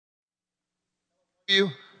You?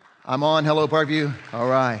 I'm on. Hello, Parkview. All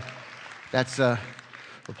right. That's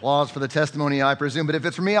applause for the testimony, I presume. But if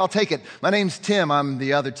it's for me, I'll take it. My name's Tim. I'm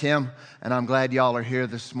the other Tim, and I'm glad y'all are here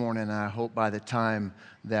this morning. I hope by the time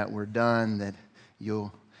that we're done that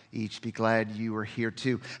you'll each be glad you were here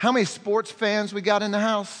too. How many sports fans we got in the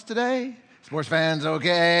house today? Sports fans,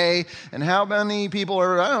 okay. And how many people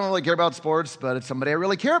I don't really care about sports, but it's somebody I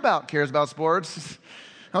really care about cares about sports.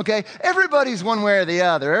 Okay, everybody's one way or the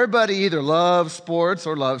other. Everybody either loves sports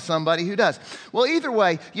or loves somebody who does. Well, either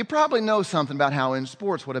way, you probably know something about how in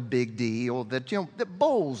sports what a big deal that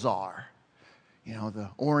bowls are. You know,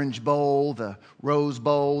 the Orange Bowl, the Rose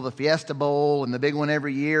Bowl, the Fiesta Bowl, and the big one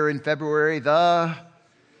every year in February, the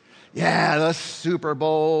Super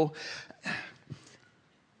Bowl.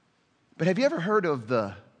 But have you ever heard of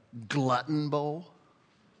the Glutton Bowl?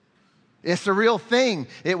 It's a real thing.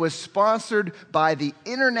 It was sponsored by the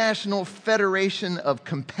International Federation of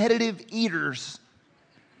Competitive Eaters.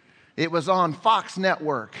 It was on Fox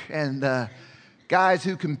Network, and the guys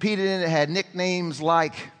who competed in it had nicknames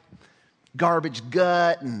like Garbage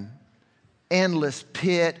Gut and Endless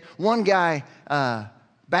Pit. One guy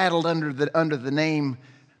battled under the name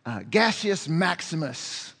Gaseous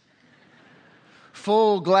Maximus.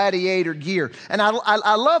 Full gladiator gear. And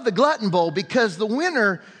I love the Glutton Bowl because the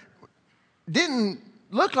winner didn't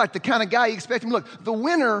look like the kind of guy you expect him to look. The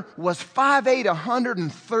winner was 5'8",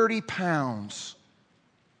 130 pounds.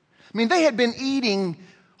 I mean, they had been eating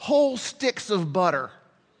whole sticks of butter.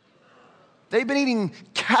 They'd been eating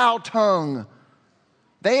cow tongue.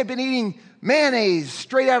 They had been eating mayonnaise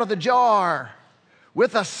straight out of the jar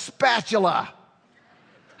with a spatula.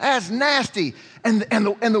 That's nasty. And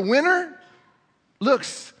the winner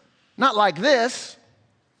looks not like this.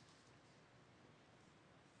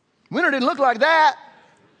 Winner didn't look like that.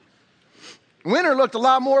 Winner looked a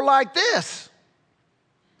lot more like this.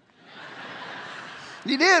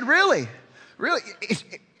 He did, really. Really. It's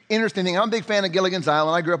interesting thing. I'm a big fan of Gilligan's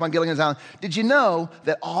Island. I grew up on Gilligan's Island. Did you know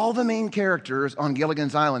that all the main characters on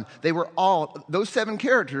Gilligan's Island, those 7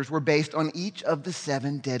 characters were based on each of the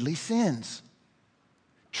 7 deadly sins?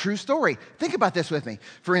 True story. Think about this with me.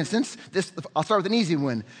 For instance, I'll start with an easy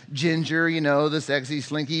one. Ginger, the sexy,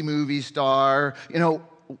 slinky movie star,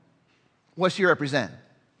 what's she represent?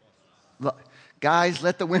 Guys,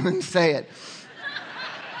 let the women say it.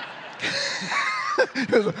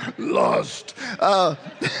 Lust.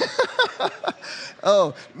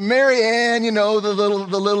 Mary Ann,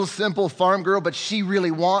 the little simple farm girl, but she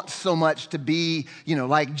really wants so much to be,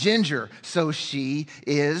 like Ginger. So she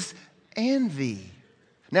is envy.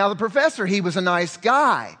 Now the professor, he was a nice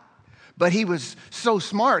guy, but he was so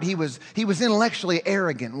smart. He was intellectually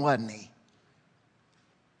arrogant, wasn't he?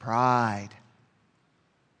 Pride.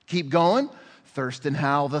 Keep going. Thurston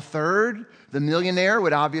Howell III, the millionaire,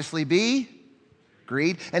 would obviously be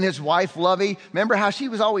greed. And his wife, Lovey, remember how she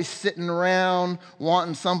was always sitting around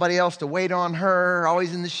wanting somebody else to wait on her,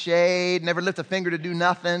 always in the shade, never lift a finger to do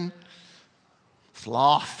nothing.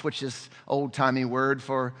 Sloth, which is old-timey word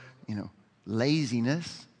for,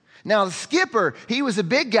 laziness. Now, the skipper, he was a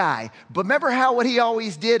big guy, but remember what he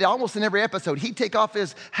always did almost in every episode? He'd take off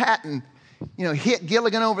his hat and hit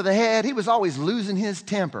Gilligan over the head. He was always losing his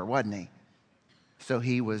temper, wasn't he? So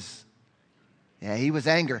he was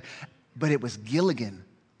angry. But it was Gilligan.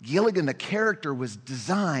 Gilligan, the character, was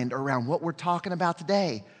designed around what we're talking about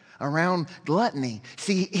today, around gluttony.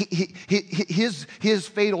 See, his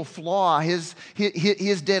fatal flaw, his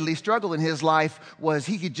deadly struggle in his life was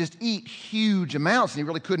he could just eat huge amounts, and he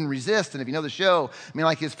really couldn't resist. And if you know the show,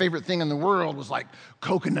 like his favorite thing in the world was like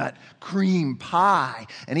coconut cream pie.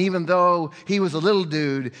 And even though he was a little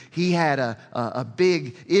dude, he had a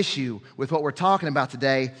big issue with what we're talking about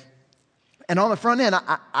today. And on the front end,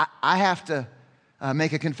 I have to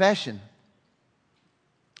make a confession.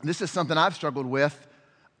 This is something I've struggled with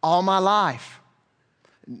all my life.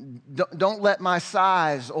 Don't let my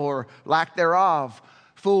size or lack thereof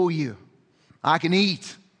fool you. I can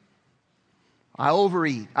eat. I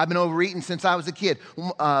overeat. I've been overeating since I was a kid.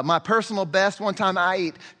 My personal best, one time I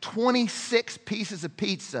ate 26 pieces of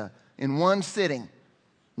pizza in one sitting.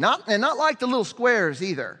 Not like the little squares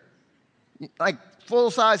either. Like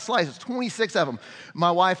full-size slices, 26 of them.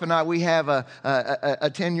 My wife and I, we have a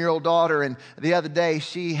 10-year-old daughter, and the other day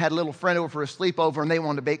she had a little friend over for a sleepover, and they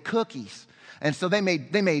wanted to bake cookies. And so they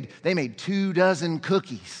made 24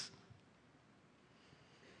 cookies.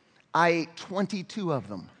 I ate 22 of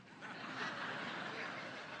them.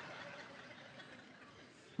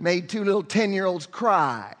 Made 2 little 10-year-olds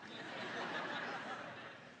cry.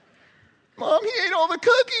 Mom, he ate all the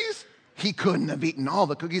cookies. He couldn't have eaten all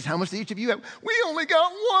the cookies. How much did each of you have? We only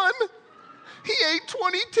got 1. He ate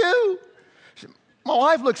 22. My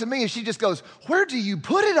wife looks at me and she just goes, where do you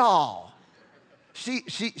put it all?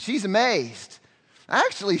 She's amazed.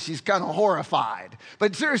 Actually, she's kind of horrified.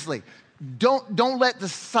 But seriously, don't let the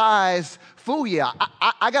size fool you.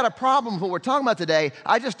 I got a problem with what we're talking about today.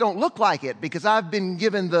 I just don't look like it because I've been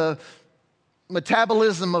given the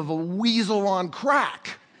metabolism of a weasel on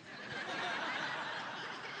crack.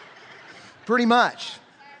 Pretty much.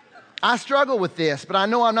 I struggle with this, but I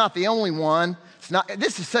know I'm not the only one.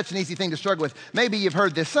 This is such an easy thing to struggle with. Maybe you've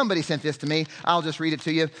heard this. Somebody sent this to me. I'll just read it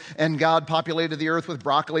to you. And God populated the earth with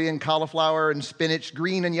broccoli and cauliflower and spinach,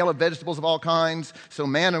 green and yellow vegetables of all kinds, so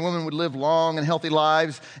man and woman would live long and healthy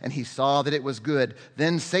lives. And he saw that it was good.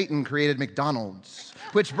 Then Satan created McDonald's,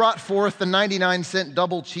 which brought forth the 99-cent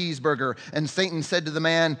double cheeseburger. And Satan said to the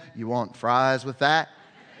man, you want fries with that?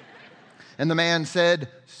 And the man said,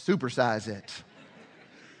 supersize it.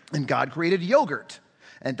 And God created yogurt,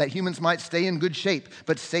 and that humans might stay in good shape.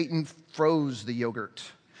 But Satan froze the yogurt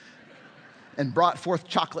and brought forth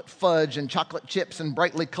chocolate fudge and chocolate chips and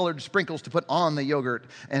brightly colored sprinkles to put on the yogurt.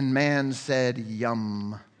 And man said,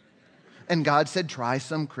 yum. And God said, try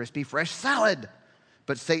some crispy fresh salad.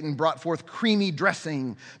 But Satan brought forth creamy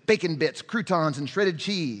dressing, bacon bits, croutons, and shredded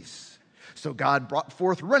cheese. So God brought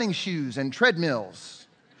forth running shoes and treadmills.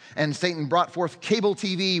 And Satan brought forth cable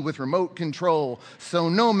TV with remote control, so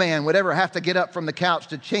no man would ever have to get up from the couch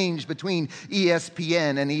to change between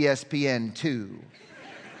ESPN and ESPN2.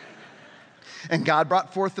 And God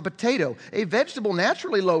brought forth the potato, a vegetable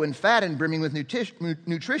naturally low in fat and brimming with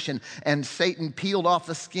nutrition. And Satan peeled off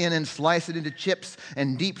the skin and sliced it into chips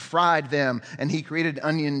and deep fried them. And he created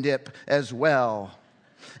onion dip as well.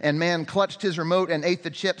 And man clutched his remote and ate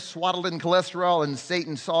the chips swaddled in cholesterol. And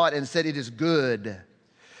Satan saw it and said, it is good.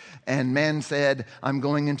 And man said, I'm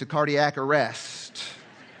going into cardiac arrest.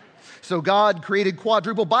 So God created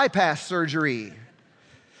quadruple bypass surgery.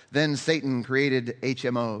 Then Satan created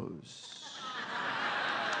HMOs.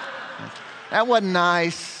 That wasn't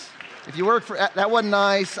nice. If you work for, that wasn't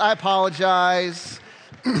nice. I apologize.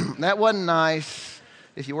 That wasn't nice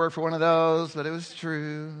if you work for one of those, but it was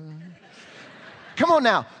true. Come on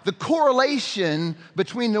now, the correlation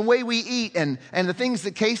between the way we eat and the things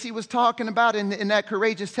that Casey was talking about in that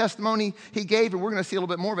courageous testimony he gave, and we're going to see a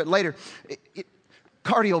little bit more of it later.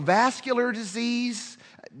 Cardiovascular disease,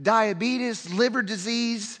 diabetes, liver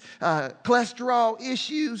disease, cholesterol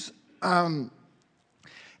issues,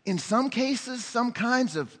 in some cases, some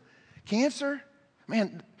kinds of cancer.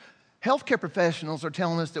 Man, healthcare professionals are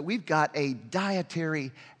telling us that we've got a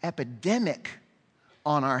dietary epidemic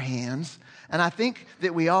on our hands. And I think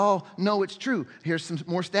that we all know it's true. Here's some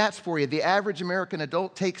more stats for you. The average American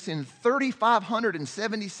adult takes in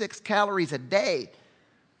 3,576 calories a day,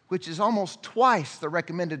 which is almost twice the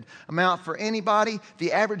recommended amount for anybody.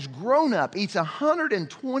 The average grown-up eats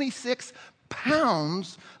 126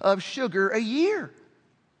 pounds of sugar a year.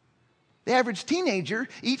 The average teenager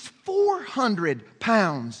eats 400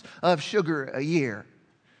 pounds of sugar a year.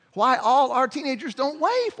 Why all our teenagers don't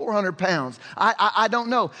weigh 400 pounds, I don't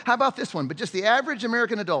know. How about this one? But just the average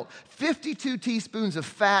American adult, 52 teaspoons of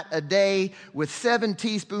fat a day with 7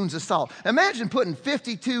 teaspoons of salt. Imagine putting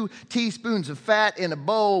 52 teaspoons of fat in a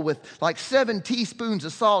bowl with like 7 teaspoons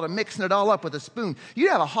of salt and mixing it all up with a spoon.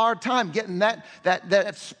 You'd have a hard time getting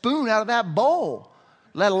that spoon out of that bowl,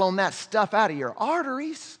 let alone that stuff out of your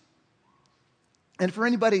arteries. And for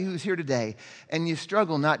anybody who's here today and you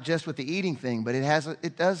struggle not just with the eating thing, but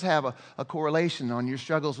it does have a correlation on your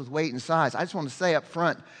struggles with weight and size, I just want to say up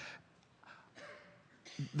front,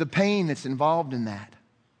 the pain that's involved in that,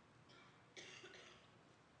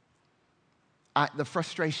 the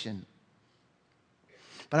frustration.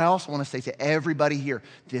 But I also want to say to everybody here,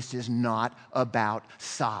 this is not about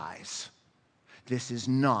size. This is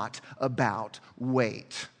not about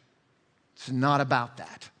weight. It's not about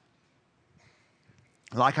that.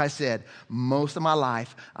 Like I said, most of my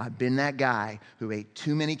life, I've been that guy who ate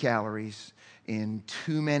too many calories in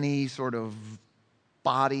too many sort of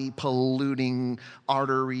body-polluting,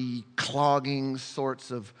 artery-clogging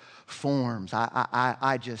sorts of forms.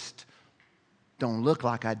 I just don't look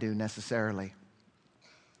like I do necessarily.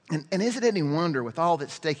 And is it any wonder with all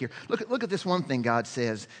that's at stake here? Look at this one thing God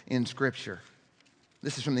says in Scripture.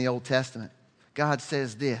 This is from the Old Testament. God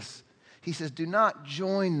says this. He says, do not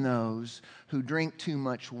join those who drink too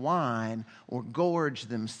much wine or gorge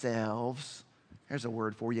themselves. There's a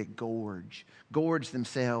word for you, gorge. Gorge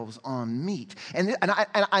themselves on meat. And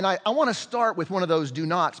I want to start with one of those do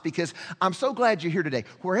nots because I'm so glad you're here today.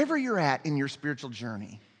 Wherever you're at in your spiritual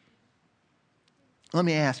journey, let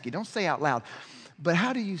me ask you, don't say out loud, but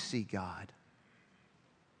how do you see God?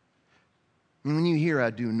 When you hear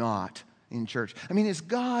a do not, in church? I mean, is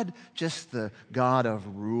God just the God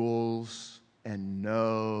of rules and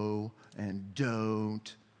no and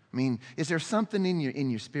don't? I mean, is there something in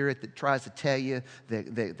your spirit that tries to tell you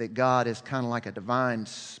that God is kind of like a divine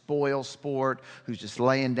spoil sport who's just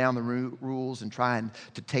laying down the rules and trying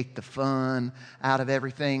to take the fun out of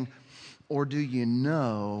everything? Or do you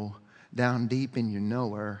know down deep in your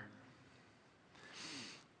knower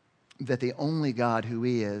that the only God who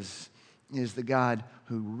is the God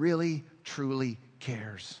who really, truly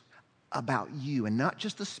cares about you, and not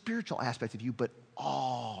just the spiritual aspect of you, but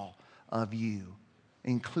all of you,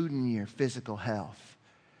 including your physical health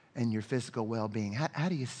and your physical well-being? How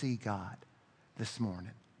do you see God this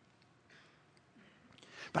morning?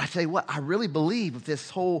 But I tell you what, I really believe with this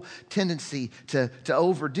whole tendency to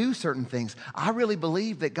overdo certain things, I really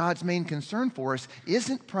believe that God's main concern for us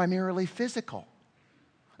isn't primarily physical.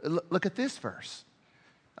 Look at this verse.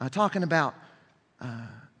 Talking about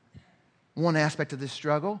one aspect of this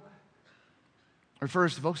struggle.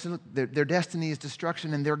 Refers to folks, their destiny is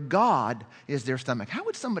destruction and their God is their stomach.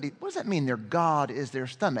 What does that mean, their God is their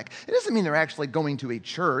stomach? It doesn't mean they're actually going to a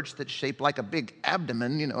church that's shaped like a big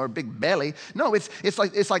abdomen, or a big belly. No, it's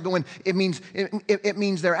like going, it means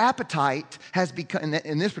their appetite has become,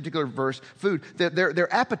 in this particular verse, food,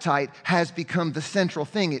 their appetite has become the central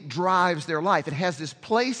thing. It drives their life. It has this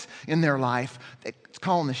place in their life that's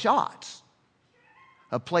calling the shots.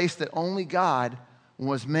 A place that only God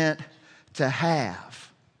was meant to have.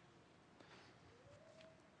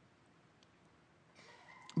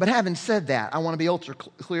 But having said that, I want to be ultra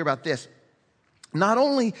clear about this. Not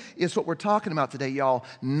only is what we're talking about today, y'all,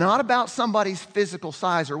 not about somebody's physical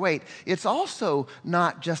size or weight, it's also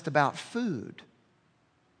not just about food.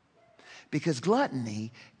 Because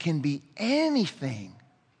gluttony can be anything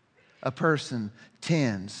a person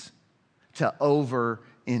tends to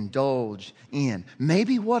overindulge in.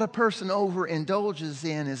 Maybe what a person overindulges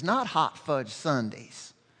in is not hot fudge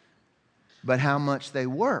sundaes, but how much they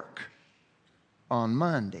work on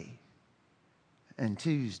Monday and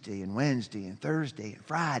Tuesday and Wednesday and Thursday and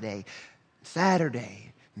Friday,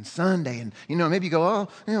 Saturday and Sunday. And, maybe you go,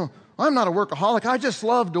 I'm not a workaholic. I just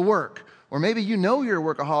love to work. Or maybe you're a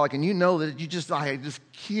workaholic and you know that I just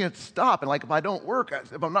can't stop. And like if I don't work,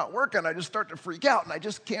 if I'm not working, I just start to freak out and I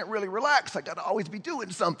just can't really relax. I got to always be doing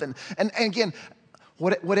something. And again,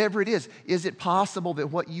 whatever it is it possible that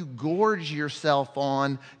what you gorge yourself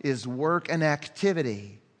on is work and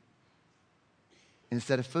activity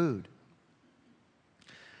instead of food?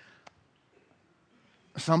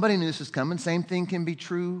 Somebody knew this was coming. Same thing can be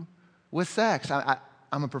true with sex.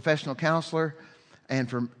 I'm a professional counselor, and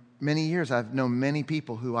for many years, I've known many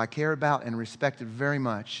people who I care about and respected very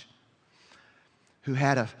much who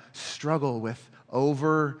had a struggle with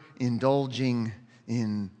overindulging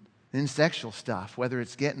in sexual stuff, whether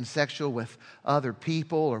it's getting sexual with other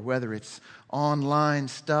people or whether it's online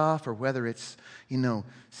stuff or whether it's,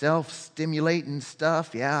 self-stimulating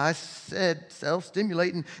stuff. Yeah, I said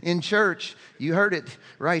self-stimulating in church. You heard it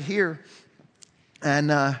right here.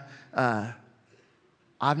 And I've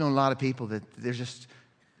known a lot of people that there's just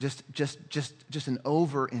an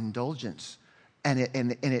overindulgence, and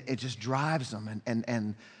it just drives them,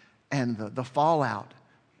 and the fallout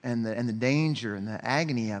and the danger and the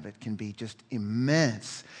agony of it can be just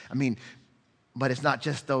immense. I mean, but it's not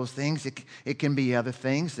just those things. It can be other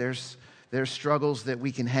things. There's struggles that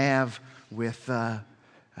we can have with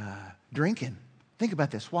drinking. Think about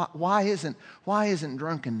this. Why isn't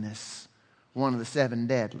drunkenness one of the 7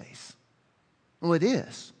 deadlies? Well, it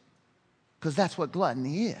is. Because that's what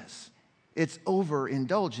gluttony is. It's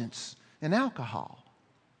overindulgence in alcohol.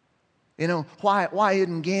 Why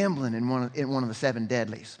isn't gambling in one of the 7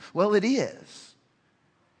 deadlies? Well, it is.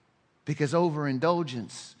 Because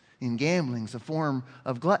overindulgence in gambling is a form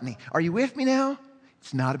of gluttony. Are you with me now?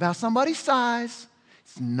 It's not about somebody's size.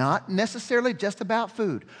 It's not necessarily just about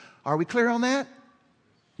food. Are we clear on that?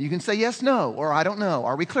 You can say yes, no, or I don't know.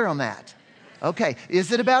 Are we clear on that? Okay.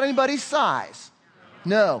 Is it about anybody's size?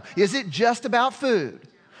 No. Is it just about food?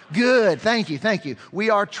 Good. Thank you. We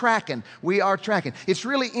are tracking. It's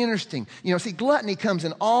really interesting. See, gluttony comes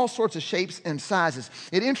in all sorts of shapes and sizes.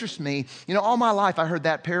 It interests me. All my life I heard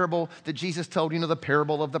that parable that Jesus told, the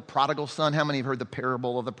parable of the prodigal son. How many have heard the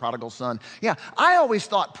parable of the prodigal son? Yeah, I always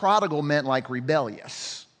thought prodigal meant like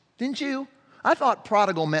rebellious. Didn't you? I thought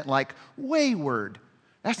prodigal meant like wayward.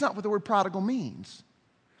 That's not what the word prodigal means.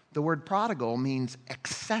 The word prodigal means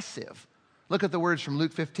excessive. Look at the words from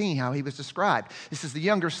Luke 15, how he was described. It says the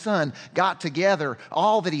younger son got together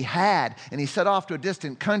all that he had, and he set off to a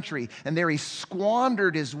distant country, and there he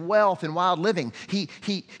squandered his wealth in wild living.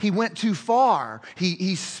 He went too far.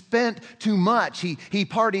 He spent too much. He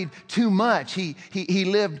partied too much. He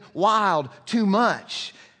lived wild too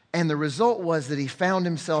much. And the result was that he found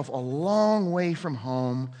himself a long way from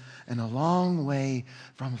home and a long way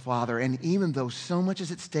from Father. And even though so much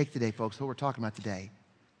is at stake today, folks, what we're talking about today,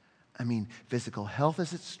 I mean, physical health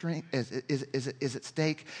is at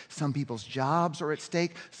stake. Some people's jobs are at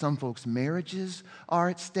stake. Some folks' marriages are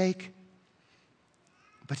at stake.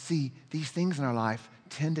 But see, these things in our life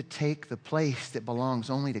tend to take the place that belongs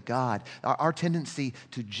only to God. Our tendency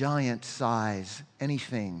to giant size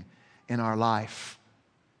anything in our life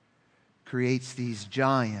creates these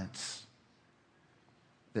giants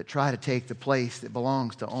that try to take the place that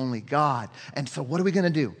belongs to only God. And so what are we going to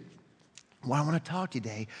do? What I want to talk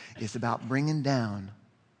today is about bringing down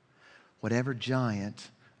whatever giant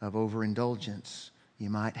of overindulgence you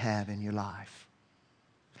might have in your life.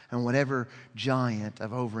 And whatever giant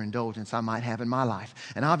of overindulgence I might have in my life.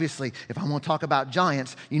 And obviously, if I'm going to talk about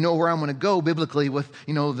giants, you know where I'm going to go biblically with,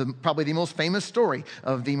 probably the most famous story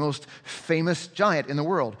of the most famous giant in the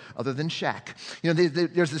world, other than Shaq.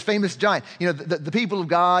 There's this famous giant. The people of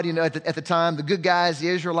God, at the time, the good guys, the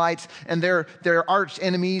Israelites, and their arch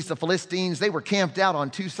enemies, the Philistines, they were camped out on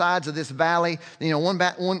two sides of this valley.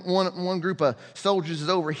 One group of soldiers is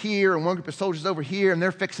over here, and one group of soldiers over here, and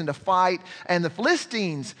they're fixing to fight. And the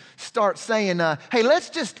Philistines start saying, hey, let's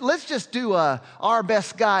just do our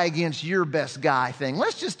best guy against your best guy thing.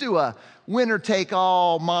 Let's just do a winner take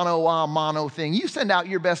all, mano a mano thing. You send out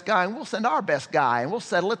your best guy and we'll send our best guy and we'll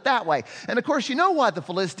settle it that way. And of course, you know why the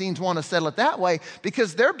Philistines want to settle it that way?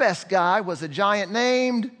 Because their best guy was a giant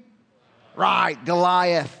named,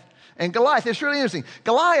 Goliath. And Goliath, it's really interesting.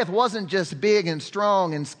 Goliath wasn't just big and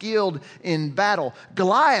strong and skilled in battle.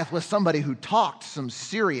 Goliath was somebody who talked some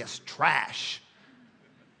serious trash.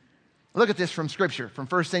 Look at this from Scripture, from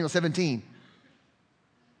 1 Samuel 17.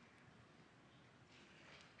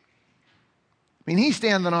 He's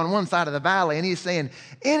standing on one side of the valley and he's saying,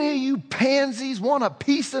 any of you pansies want a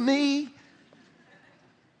piece of me?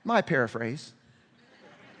 My paraphrase.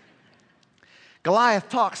 Goliath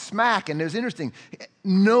talks smack, and it was interesting.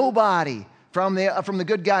 Nobody from the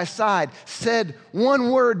good guy's side said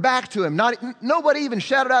one word back to him. Nobody even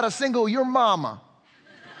shouted out a single, your mama.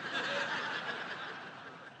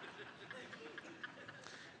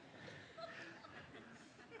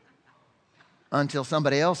 Until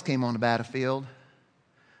somebody else came on the battlefield,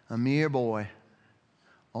 a mere boy,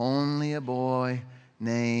 only a boy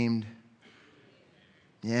named,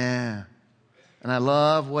 And I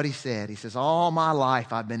love what he said. He says, all my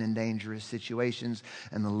life I've been in dangerous situations,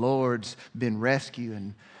 and the Lord's been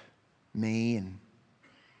rescuing me, and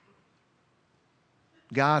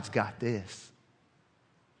God's got this.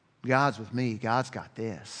 God's with me. God's got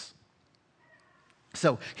this.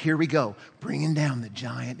 So here we go, bringing down the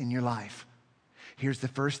giant in your life. Here's the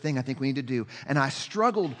first thing I think we need to do. And I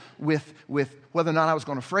struggled with whether or not I was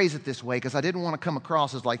going to phrase it this way because I didn't want to come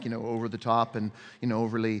across as over the top and,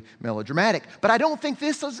 overly melodramatic. But I don't think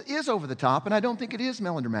this is over the top, and I don't think it is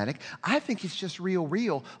melodramatic. I think it's just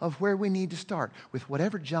real of where we need to start with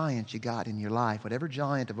whatever giant you got in your life, whatever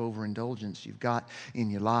giant of overindulgence you've got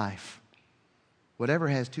in your life, whatever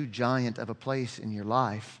has too giant of a place in your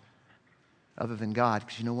life other than God.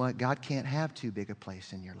 Because you know what? God can't have too big a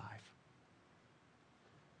place in your life.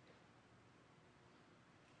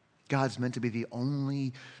 God's meant to be the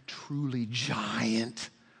only truly giant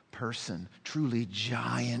person, truly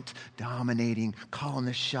giant, dominating, calling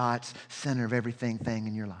the shots, center of everything thing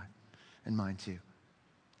in your life, and mine too.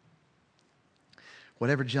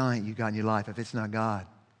 Whatever giant you got in your life, if it's not God,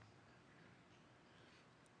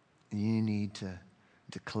 you need to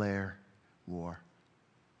declare war.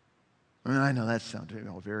 I know that sounds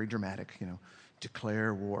very dramatic,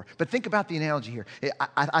 declare war. But think about the analogy here.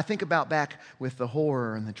 I think about back with the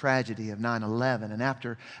horror and the tragedy of 9/11. And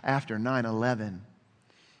after 9/11,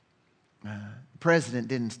 the president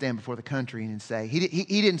didn't stand before the country and say, he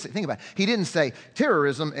didn't say, think about it. He didn't say,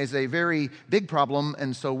 terrorism is a very big problem,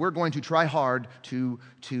 and so we're going to try hard to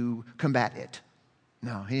combat it.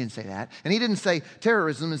 No, he didn't say that. And he didn't say,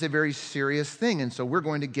 terrorism is a very serious thing, and so we're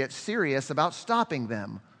going to get serious about stopping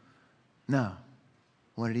them. No.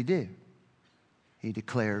 What did he do? He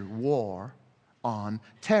declared war on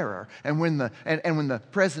terror. And when the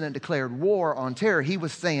president declared war on terror, he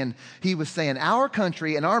was saying our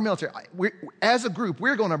country and our military, as a group,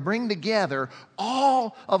 we're going to bring together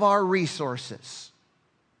all of our resources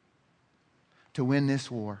to win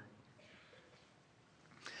this war.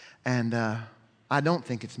 And I don't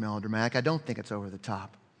think it's melodramatic. I don't think it's over the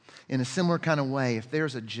top. In a similar kind of way, if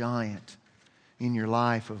there's a giant in your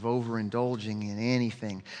life of overindulging in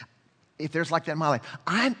anything, if there's like that in my life,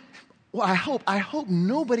 I hope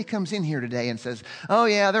nobody comes in here today and says, oh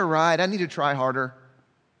yeah, they're right. I need to try harder.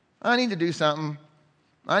 I need to do something.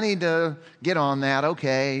 I need to get on that.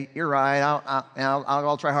 Okay, you're right.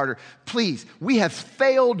 I'll try harder. Please, we have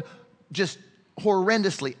failed just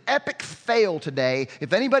horrendously. Epic fail today.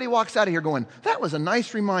 If anybody walks out of here going, that was a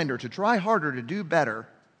nice reminder to try harder, to do better.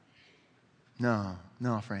 No,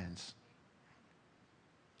 friends.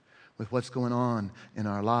 With what's going on in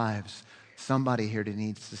our lives, somebody here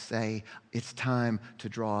needs to say, it's time to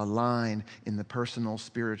draw a line in the personal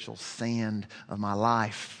spiritual sand of my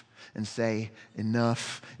life and say,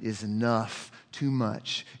 enough is enough. Too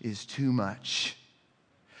much is too much.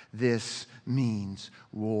 This means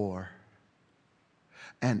war.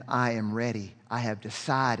 And I am ready. I have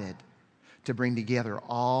decided to bring together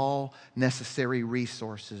all necessary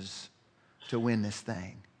resources to win this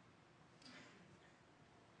thing.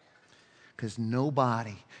 Because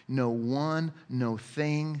nobody, no one, no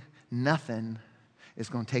thing, nothing is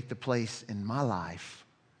going to take the place in my life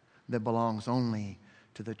that belongs only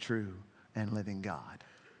to the true and living God.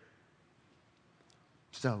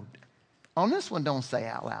 So, on this one, don't say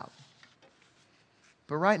out loud.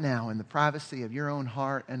 But right now, in the privacy of your own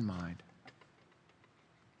heart and mind,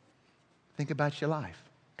 think about your life.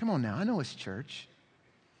 Come on now, I know it's church.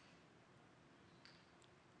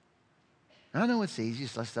 I know it's easy.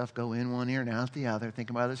 Just let stuff go in one ear and out the other. Think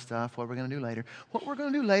about other stuff, what we're going to do later. What we're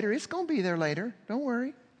going to do later, it's going to be there later. Don't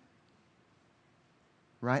worry.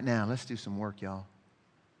 Right now, let's do some work, y'all.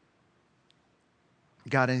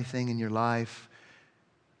 Got anything in your life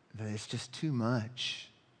that it's just too much?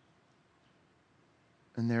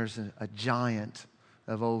 And there's a giant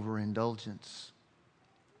of overindulgence.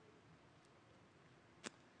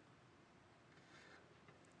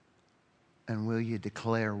 And will you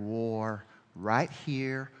declare war right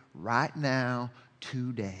here, right now,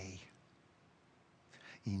 today?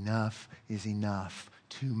 Enough is enough.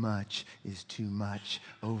 Too much is too much.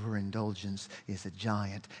 Overindulgence is a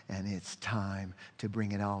giant, and it's time to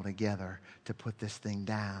bring it all together to put this thing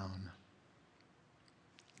down.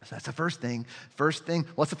 So that's the first thing.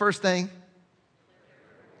 What's the first thing?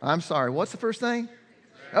 I'm sorry, what's the first thing?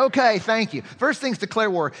 Okay, thank you. First thing's declare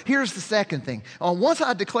war. Here's the second thing. Once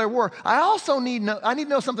I declare war, I also need to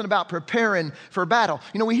know something about preparing for battle.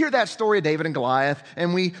 You know, we hear that story of David and Goliath,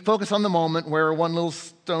 and we focus on the moment where one little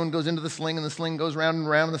stone goes into the sling, and the sling goes round and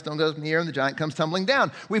round, and the stone goes in the air, and the giant comes tumbling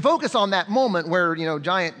down. We focus on that moment where,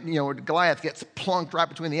 Goliath gets plunked right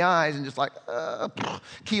between the eyes and just like,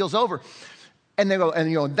 keels over. And they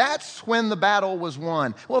go, that's when the battle was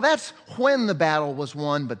won. Well, that's when the battle was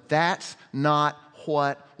won, but that's not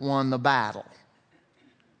what won the battle.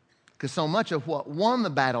 Because so much of what won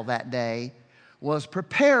the battle that day was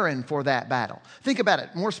preparing for that battle. Think about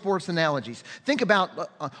it. More sports analogies. Think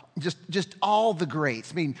about just all the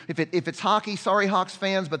greats. I mean, if it's hockey, sorry Hawks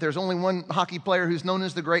fans, but there's only one hockey player who's known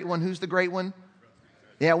as the great one. Who's the great one?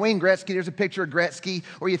 Yeah, Wayne Gretzky. There's a picture of Gretzky.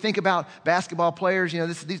 Or you think about basketball players.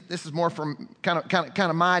 This is more from kind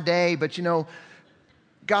of my day. But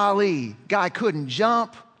golly, guy couldn't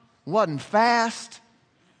jump, wasn't fast,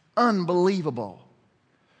 unbelievable.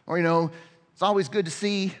 Or it's always good to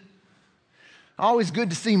see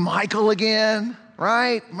Michael again,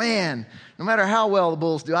 right? Man, no matter how well the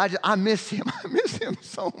Bulls do, I miss him. I miss him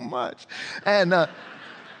so much. And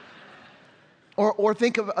or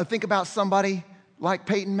think about somebody like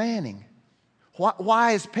Peyton Manning.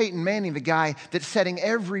 Why is Peyton Manning the guy that's setting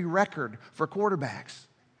every record for quarterbacks?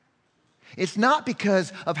 It's not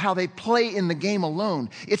because of how they play in the game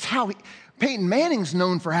alone. It's Peyton Manning's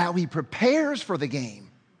known for how he prepares for the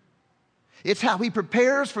game. It's how he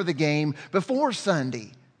prepares for the game before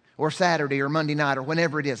Sunday or Saturday or Monday night or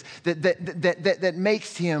whenever it is that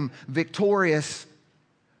makes him victorious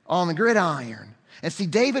on the gridiron. And see,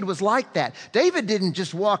 David was like that. David didn't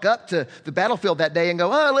just walk up to the battlefield that day and go,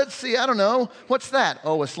 let's see, I don't know, what's that?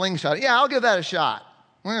 Oh, a slingshot. Yeah, I'll give that a shot.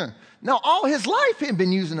 No, all his life he'd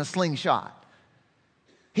been using a slingshot.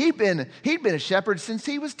 He'd been a shepherd since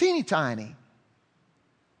he was teeny tiny.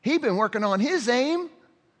 He'd been working on his aim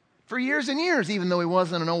for years and years, even though he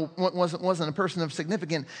wasn't a person of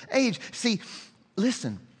significant age. See,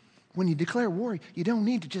 listen, when you declare war, you don't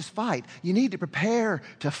need to just fight. You need to prepare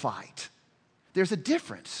to fight. There's a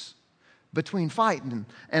difference between fighting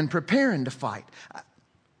and preparing to fight.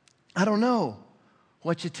 I don't know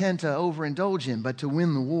what you tend to overindulge in, but to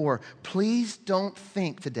win the war. Please don't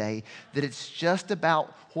think today that it's just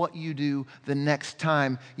about what you do the next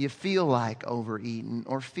time you feel like overeating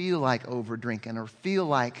or feel like overdrinking or feel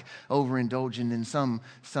like overindulging in some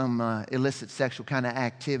illicit sexual kind of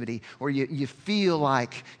activity, or you feel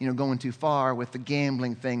like going too far with the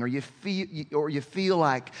gambling thing, or you feel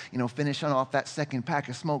like finishing off that second pack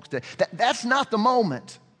of smokes. That's not the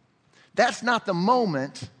moment. That's not the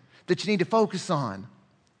moment that you need to focus on.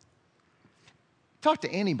 Talk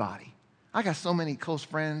to anybody. I got so many close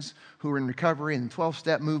friends who are in recovery in the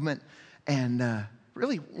 12-step movement. And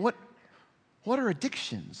really, what are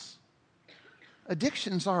addictions?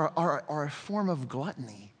 Addictions are a form of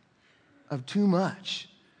gluttony, of too much.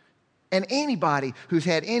 And anybody who's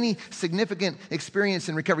had any significant experience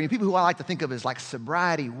in recovery, people who I like to think of as like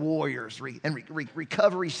sobriety warriors and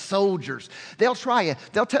recovery soldiers, they'll tell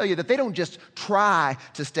you that they don't just try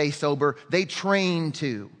to stay sober, they train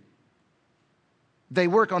to. They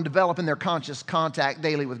work on developing their conscious contact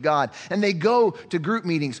daily with God. And they go to group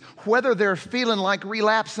meetings, whether they're feeling like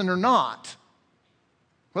relapsing or not.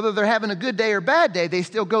 Whether they're having a good day or bad day, they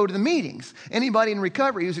still go to the meetings. Anybody in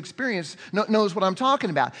recovery who's experienced knows what I'm talking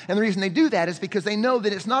about. And the reason they do that is because they know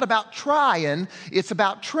that it's not about trying, it's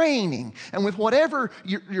about training. And with whatever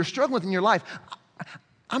you're struggling with in your life,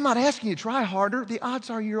 I'm not asking you to try harder. The odds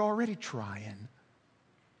are you're already trying.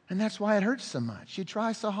 And that's why it hurts so much. You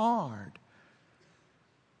try so hard.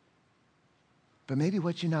 But maybe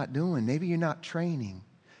what you're not doing, maybe you're not training.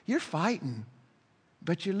 You're fighting,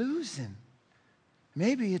 but you're losing.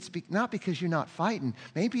 Maybe it's not because you're not fighting.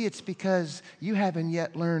 Maybe it's because you haven't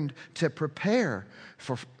yet learned to prepare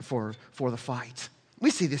for the fight. We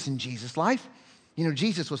see this in Jesus' life.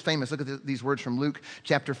 Jesus was famous. Look at these words from Luke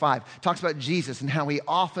chapter 5. Talks about Jesus and how he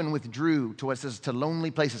often withdrew to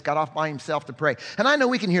lonely places, got off by himself to pray. And I know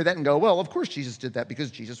we can hear that and go, well, of course Jesus did that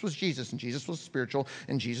because Jesus was Jesus and Jesus was spiritual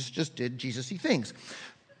and Jesus just did Jesus-y things.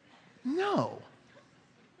 No.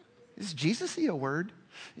 Is Jesus-y a word?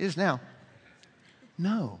 It is now.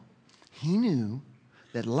 No. He knew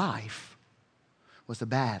that life was a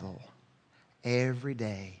battle every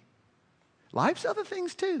day. Life's other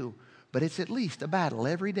things too. But it's at least a battle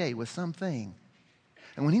every day with something.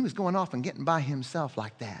 And when he was going off and getting by himself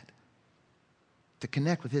like that to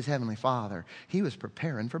connect with his Heavenly Father, he was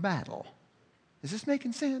preparing for battle. Is this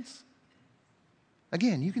making sense?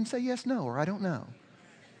 Again, you can say yes, no, or I don't know.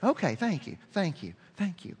 Okay, thank you.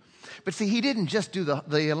 But see, he didn't just do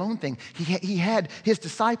the alone thing. He had his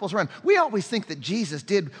disciples around. We always think that Jesus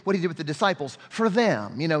did what he did with the disciples for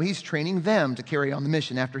them. He's training them to carry on the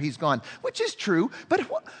mission after he's gone, which is true. But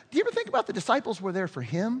do you ever think about the disciples were there for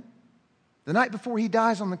him? The night before he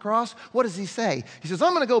dies on the cross, what does he say? He says,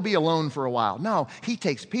 I'm going to go be alone for a while. No, he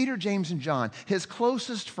takes Peter, James, and John, his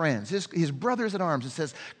closest friends, his brothers at arms, and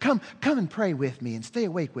says, come and pray with me and stay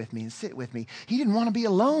awake with me and sit with me. He didn't want to be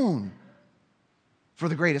alone for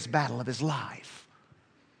the greatest battle of his life.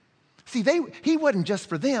 See, he wasn't just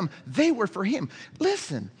for them, they were for him.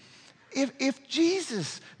 Listen, if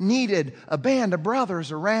Jesus needed a band of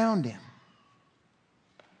brothers around him,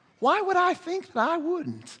 why would I think that I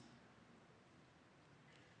wouldn't?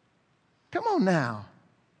 Come on now.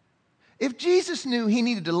 If Jesus knew he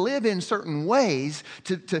needed to live in certain ways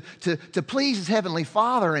to please his Heavenly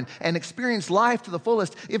Father and experience life to the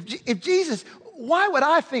fullest, if Jesus, why would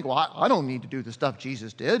I think, well, I don't need to do the stuff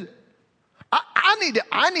Jesus did.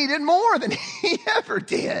 I needed more than he ever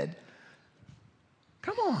did.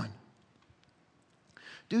 Come on.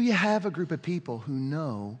 Do you have a group of people who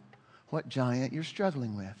know what giant you're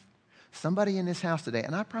struggling with? Somebody in this house today,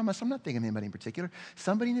 and I promise I'm not thinking of anybody in particular,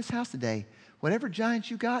 somebody in this house today, whatever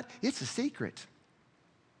giant you got, it's a secret.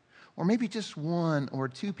 Or maybe just one or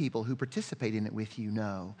two people who participate in it with you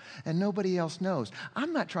know, and nobody else knows.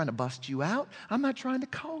 I'm not trying to bust you out. I'm not trying to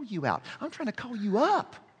call you out. I'm trying to call you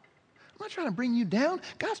up. I'm not trying to bring you down.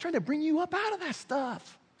 God's trying to bring you up out of that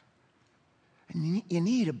stuff. And you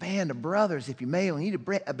need a band of brothers if you're male. You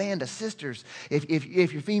need a band of sisters if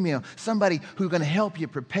you're female. Somebody who's going to help you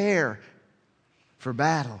prepare for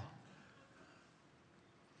battle.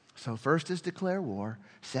 So first is declare war.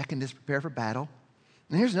 Second is prepare for battle.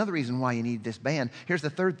 And here's another reason why you need this band. Here's the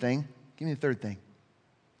third thing. Give me the third thing.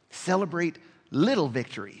 Celebrate little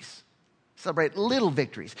victories. Celebrate little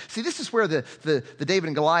victories. See, this is where the David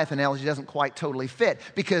and Goliath analogy doesn't quite totally fit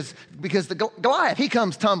because the Goliath, he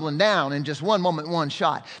comes tumbling down in just one moment, one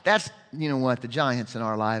shot. That's, the giants in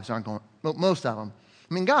our lives aren't going, most of them.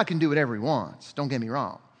 I mean, God can do whatever he wants. Don't get me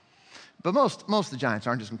wrong. But most of the giants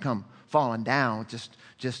aren't just going to come falling down with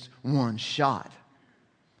just one shot.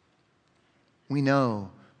 We know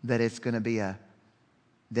that it's going to be a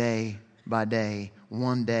day by day,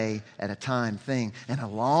 one day at a time thing. And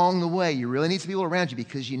along the way, you really need some people around you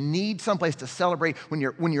because you need someplace to celebrate. When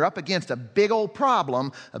you're up against a big old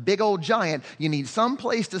problem, a big old giant, you need some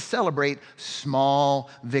place to celebrate small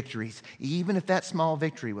victories. Even if that small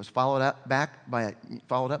victory was followed up by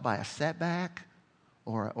a setback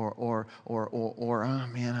or oh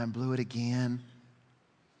man, I blew it again.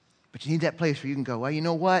 But you need that place where you can go, well, you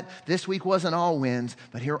know what? This week wasn't all wins,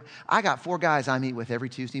 but here, I got 4 guys I meet with every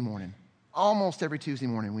Tuesday morning. Almost every Tuesday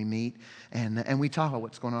morning we meet, and we talk about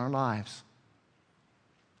what's going on in our lives.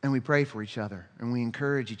 And we pray for each other, and we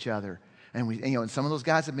encourage each other. And some of those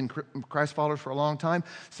guys have been Christ followers for a long time.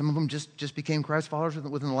 Some of them just became Christ followers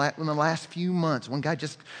within the last few months.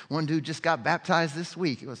 One dude just got baptized this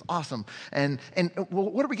week. It was awesome. And well,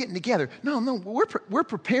 what are we getting together? No, we're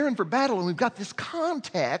preparing for battle, and we've got this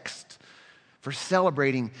context for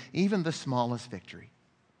celebrating even the smallest victory.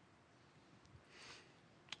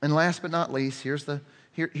 And last but not least, here's the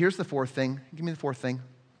 4th thing. Give me the 4th thing.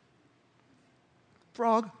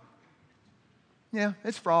 Frog. Yeah,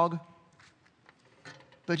 it's frog.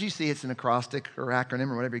 But you see it's an acrostic or acronym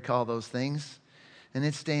or whatever you call those things. And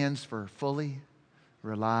it stands for fully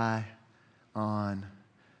rely on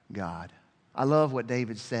God. I love what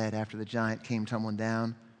David said after the giant came tumbling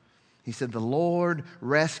down. He said, the Lord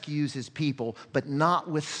rescues his people, but not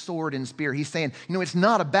with sword and spear. He's saying, it's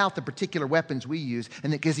not about the particular weapons we use.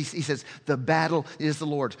 And because he says, the battle is the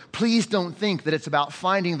Lord's. Please don't think that it's about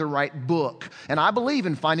finding the right book. And I believe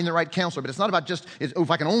in finding the right counselor, but it's not about just, if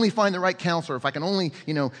I can only find the right counselor, if I can only,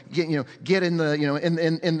 get in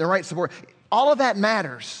the, in the right support. All of that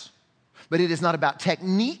matters. But it is not about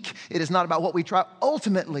technique. It is not about what we try.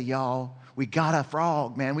 Ultimately, y'all, we got a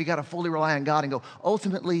frog, man. We got to fully rely on God and go,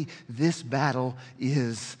 ultimately, this battle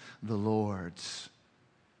is the Lord's.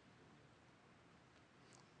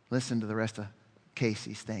 Listen to the rest of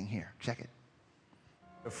Casey's thing here. Check it.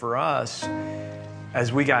 For us,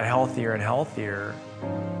 as we got healthier and healthier,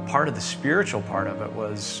 part of the spiritual part of it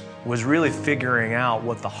was really figuring out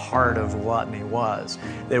what the heart of gluttony was.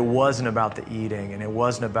 It wasn't about the eating, and it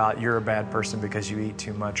wasn't about you're a bad person because you eat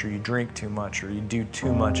too much or you drink too much or you do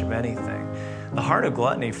too much of anything. The heart of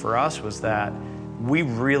gluttony for us was that we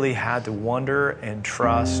really had to wonder and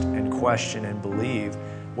trust and question and believe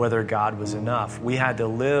whether God was enough. We had to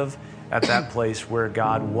live at that place where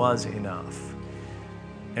God was enough.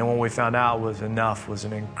 And when we found out was enough was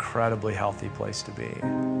an incredibly healthy place to be.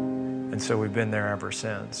 And so we've been there ever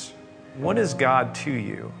since. What is God to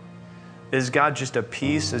you? Is God just a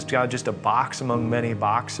piece? Is God just a box among many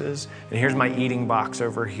boxes? And here's my eating box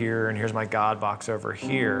over here, and here's my God box over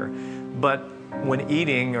here. But when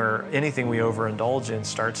eating or anything we overindulge in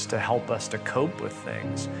starts to help us to cope with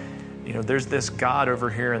things, there's this God over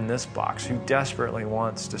here in this box who desperately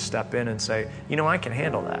wants to step in and say, I can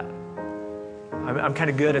handle that. I'm kind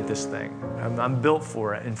of good at this thing. I'm built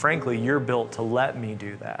for it. And frankly, you're built to let me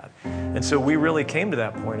do that. And so we really came to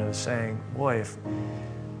that point of saying, boy, if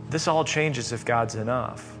this all changes if God's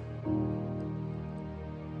enough.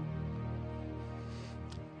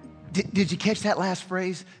 Did you catch that last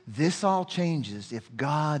phrase? This all changes if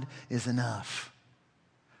God is enough.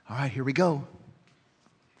 All right, here we go.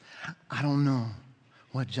 I don't know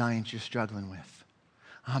what giants you're struggling with.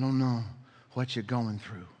 I don't know what you're going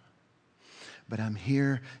through. But I'm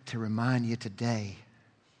here to remind you today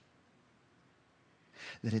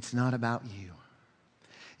that it's not about you.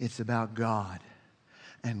 It's about God.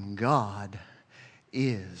 And God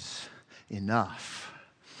is enough.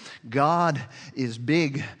 God is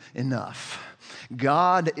big enough.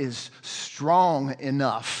 God is strong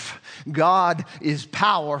enough. God is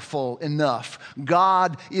powerful enough.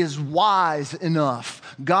 God is wise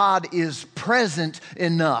enough. God is present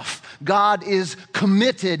enough. God is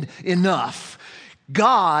committed enough.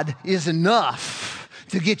 God is enough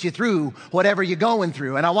to get you through whatever you're going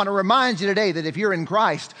through. And I want to remind you today that if you're in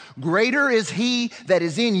Christ, greater is He that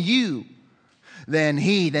is in you than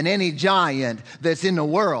any giant that's in the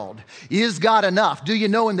world. Is God enough? Do you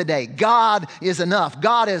know Him today? God is enough.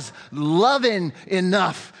 God is loving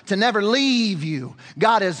enough to never leave you.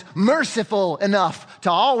 God is merciful enough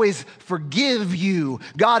to always forgive you.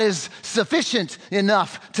 God is sufficient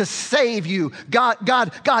enough to save you.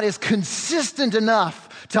 God is consistent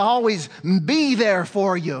enough to always be there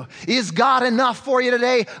for you. Is God enough for you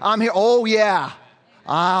today? I'm here. Oh, yeah.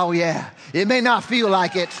 Oh, yeah. It may not feel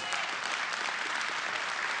like it.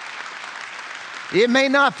 It may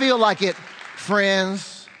not feel like it,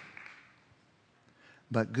 friends,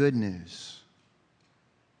 but good news.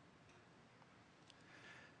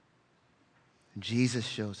 Jesus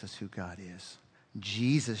shows us who God is.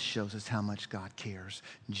 Jesus shows us how much God cares.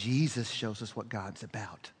 Jesus shows us what God's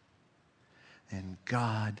about. And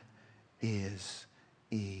God is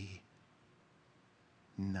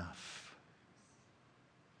enough.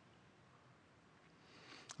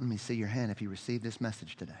 Let me see your hand if you received this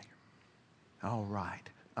message today. All right.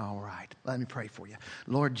 All right. Let me pray for you.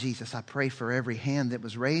 Lord Jesus, I pray for every hand that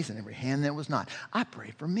was raised and every hand that was not. I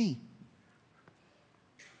pray for me.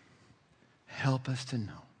 Help us to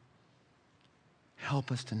know.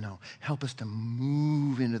 Help us to know. Help us to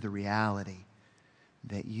move into the reality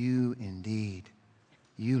that you indeed,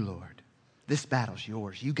 you, Lord, this battle's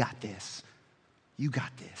yours. You got this. You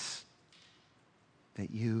got this.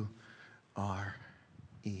 That you are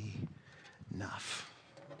enough.